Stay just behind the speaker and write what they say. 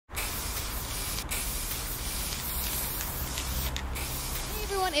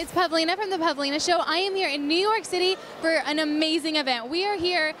It's Pavlina from the Pavlina Show. I am here in New York City for an amazing event. We are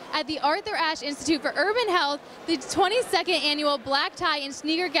here at the Arthur Ashe Institute for Urban Health, the 22nd annual Black Tie and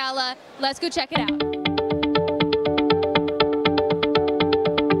Sneaker Gala. Let's go check it out.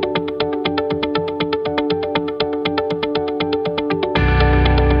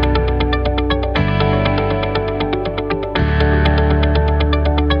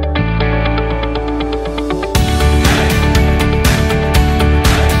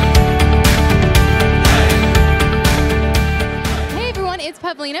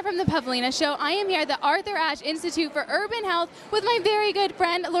 Pavlina from the Pavlina Show. I am here at the Arthur Ashe Institute for Urban Health with my very good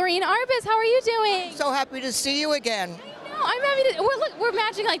friend LOREEN ARBUS. How are you doing? So happy to see you again. I know, I'm happy to. We're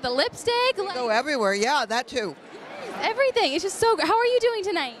matching like the lipstick. Go everywhere, yeah, that too. Everything. It's just so good. How are you doing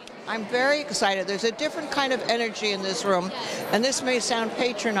tonight? I'm very excited. There's a different kind of energy in this room, and this may sound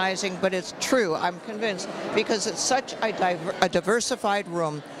patronizing, but it's true. I'm convinced because it's such a diversified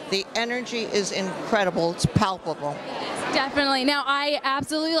room. The energy is incredible. It's palpable. Definitely. Now, I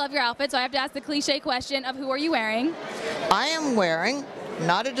absolutely love your outfit, so I have to ask the cliche question of who are you wearing? I am wearing,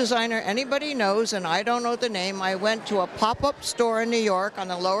 not a designer anybody knows, and I don't know the name. I went to a pop-up store in New York on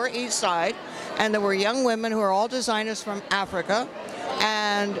the Lower East Side, and there were young women who are all designers from Africa,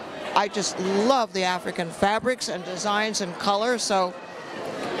 and I just love the African fabrics and designs and colors,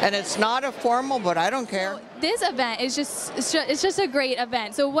 and it's not a formal, but I don't care. So this event is it's just a great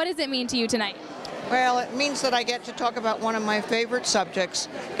event. So what does it mean to you tonight? Well, it means that I get to talk about one of my favorite subjects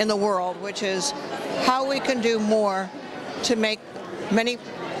in the world, which is how we can do more to make many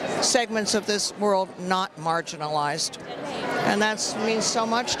segments of this world not marginalized. And that means so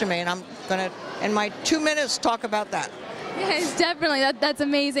much to me, and I'm going to, in my 2 minutes, talk about that. Yes, definitely. That's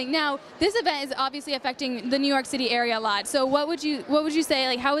amazing. Now, this event is obviously affecting the New York City area a lot. So what would you say,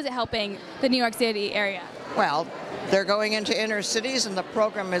 like, how is it helping the New York City area? Well, they're going into inner cities, and the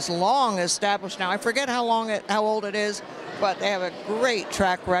program is long established now. I forget how old it is, but they have a great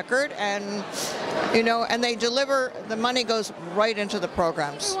track record, and and they deliver. The money goes right into the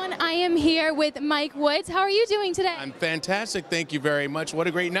programs. Everyone, I am here with Mike Woods. How are you doing today? I'm fantastic. Thank you very much. What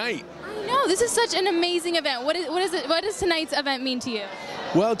a great night. I know, this is such an amazing event. What does tonight's event mean to you?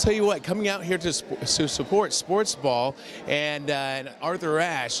 Well, I'll tell you what, coming out here to support sports ball and Arthur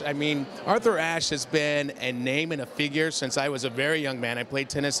Ashe. I mean, Arthur Ashe has been a name and a figure since I was a very young man. I played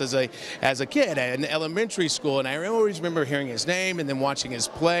tennis as a kid in elementary school, and I always remember hearing his name and then watching his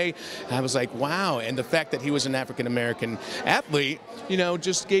play. And I was like, wow. And the fact that he was an African-American athlete,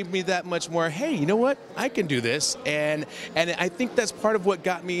 just gave me that much more, hey, you know what? I can do this. And I think that's part of what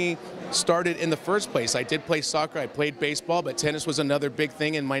got me started in the first place. I did play soccer, I played baseball, but tennis was another big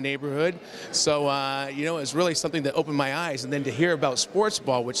thing in my neighborhood. So, it was really something that opened my eyes. And then to hear about sports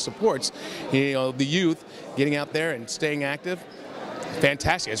ball, which supports, the youth getting out there and staying active,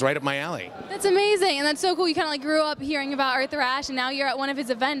 fantastic. It's right up my alley. That's amazing, and that's so cool. You kind of like grew up hearing about Arthur Ashe, and now you're at one of his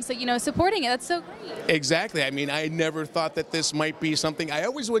events, supporting it. That's so great. Exactly. I mean, I never thought that this might be something. I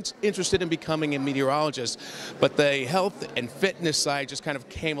always was interested in becoming a meteorologist, but the health and fitness side just kind of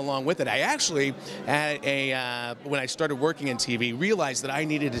came along with it. I actually, when I started working in TV, realized that I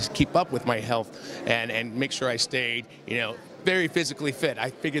needed to keep up with my health and make sure I stayed, very physically fit.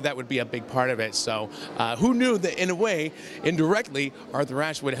 I figured that would be a big part of it. So who knew that in a way, indirectly, Arthur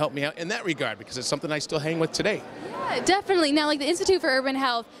Ashe would help me out in that regard, because it's something I still hang with today. Yeah, definitely. Now, like the Institute for Urban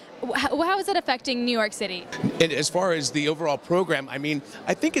Health, how is that affecting New York City? And as far as the overall program, I mean,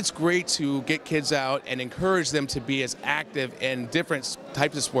 I think it's great to get kids out and encourage them to be as active in different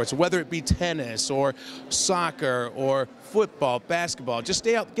types of sports, whether it be tennis or soccer or football, basketball. Just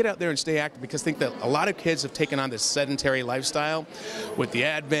get out there and stay active, because I think that a lot of kids have taken on this sedentary lifestyle with the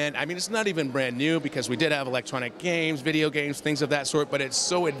advent. I mean, it's not even brand new, because we did have electronic games, video games, things of that sort, but it's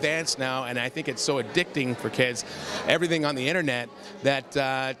so advanced now, and I think it's so addicting for kids, everything on the internet, that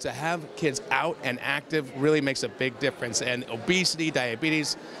to have kids out and active really makes a big difference. And obesity,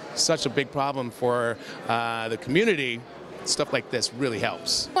 diabetes, such a big problem for the community. Stuff like this really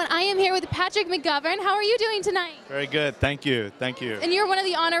helps. Well, I am here with Patrick McGOVERN. How are you doing tonight? Very good, thank you, thank you. And you're one of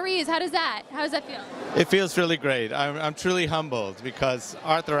the honorees. How does that feel? It feels really great. I'm truly humbled, because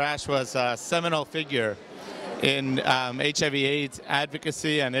Arthur Ashe was a seminal figure in HIV/AIDS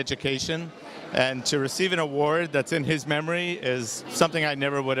advocacy and education. And to receive an award that's in his memory is something I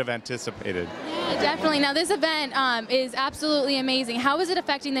never would have anticipated. Yeah, definitely. Now, this event is absolutely amazing. How is it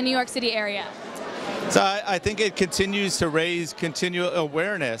affecting the New York City area? So I think it continues to raise continual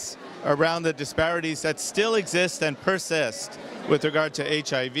awareness around the disparities that still exist and persist with regard to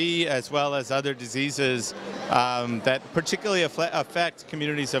HIV, as well as other diseases that particularly affect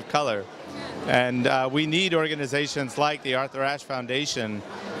communities of color. And we need organizations like the Arthur Ashe Foundation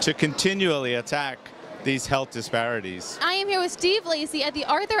to continually attack these health disparities. I am here with STEVE LACY at the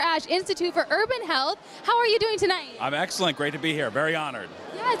Arthur Ashe Institute for Urban Health. How are you doing tonight? I'm excellent. Great to be here. Very honored.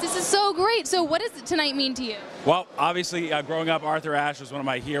 Yes, this is so great. So what does tonight mean to you? Well, obviously, growing up, Arthur Ashe was one of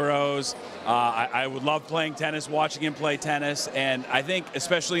my heroes. I would love playing tennis, watching him play tennis, and I think,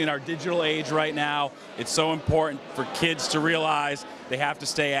 especially in our digital age right now, it's so important for kids to realize they have to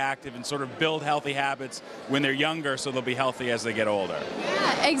stay active and sort of build healthy habits when they're younger so they'll be healthy as they get older.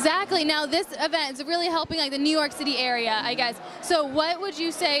 Yeah, exactly. Now, this event is really helping like the New York City area, I guess. So what would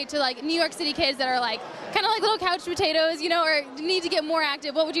you say to like New York City kids that are like kind of like little couch potatoes, you know, or need to get more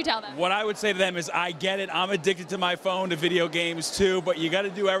active? What would you tell them? What I would say to them is, I get it. I'm addicted to my phone, to video games too, but you got to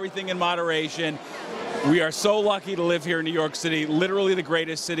do everything in moderation. We are so lucky to live here in New York City, literally the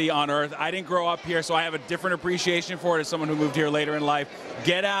greatest city on earth. I didn't grow up here, so I have a different appreciation for it as someone who moved here later in life.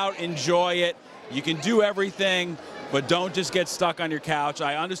 Get out, enjoy it. You can do everything, but don't just get stuck on your couch.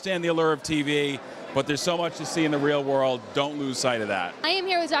 I understand the allure of TV, but there's so much to see in the real world. Don't lose sight of that. I am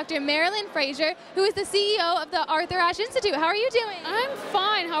here with Dr. MARILYN FRASER, who is the CEO of the Arthur Ashe Institute. How are you doing? I'm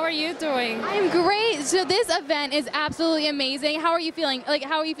fine. How are you doing? I'm great. So this event is absolutely amazing. How are you feeling? Like,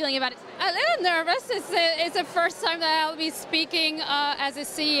 how are you feeling about it? A little nervous. It's the first time that I'll be speaking as a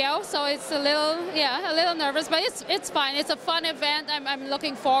CEO, so it's a little nervous, but it's fine. It's a fun event. I'm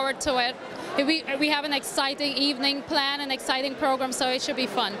looking forward to it. We have an exciting evening plan, an exciting program, so it should be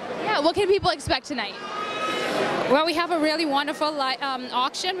fun. Yeah, what can people expect tonight? Well, we have a really wonderful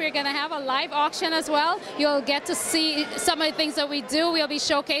auction. We're going to have a live auction as well. You'll get to see some of the things that we do. We'll be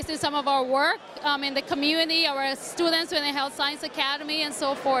showcasing some of our work in the community, our students in the Health Science Academy and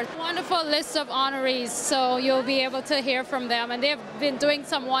so forth. Wonderful list of honorees, so you'll be able to hear from them. And they've been doing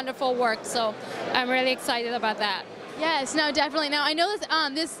some wonderful work, so I'm really excited about that. Yes, no, definitely. Now, I know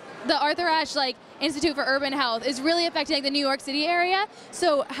the Arthur Ashe Institute for Urban Health is really affecting the New York City area.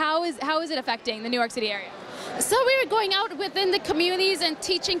 So how is it affecting the New York City area? So we're going out within the communities and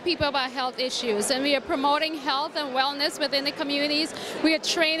teaching people about health issues, and we are promoting health and wellness within the communities. We are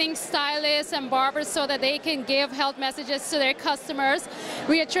training stylists and barbers so that they can give health messages to their customers.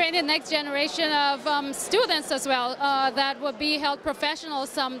 We are training the next generation of students as well that will be health professionals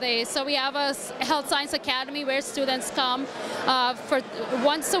someday. So we have a Health Science Academy where students come for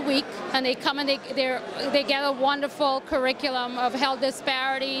once a week, and they come and they get a wonderful curriculum of health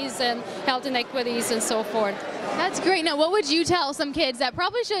disparities and health inequities and so forth. That's great. Now, what would you tell some kids that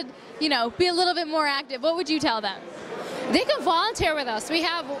probably should, you know, be a little bit more active? What would you tell them? They can volunteer with us. We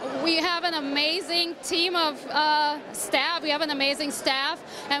have an amazing team of staff. We have an amazing staff,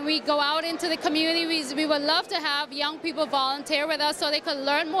 and we go out into the community. We would love to have young people volunteer with us so they can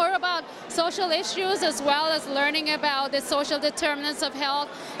learn more about social issues as well as learning about the social determinants of health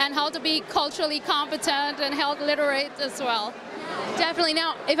and how to be culturally competent and health literate as well. Definitely.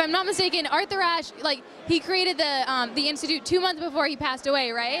 Now, if I'm not mistaken, Arthur Ashe, he created the institute 2 months before he passed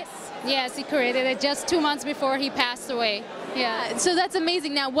away, right? Yes, he created it just 2 months before he passed away. Yeah. So that's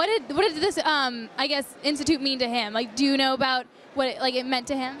amazing. Now, what did this I guess institute mean to him? Like, do you know about what it meant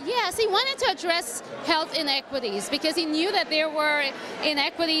to him? Yes, he wanted to address health inequities because he knew that there were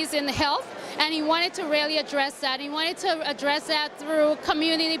inequities in health, and he wanted to really address that. He wanted to address that through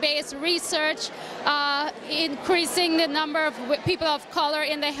community-based research, increasing the number of people of color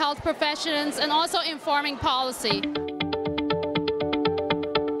in the health professions, and also informing policy.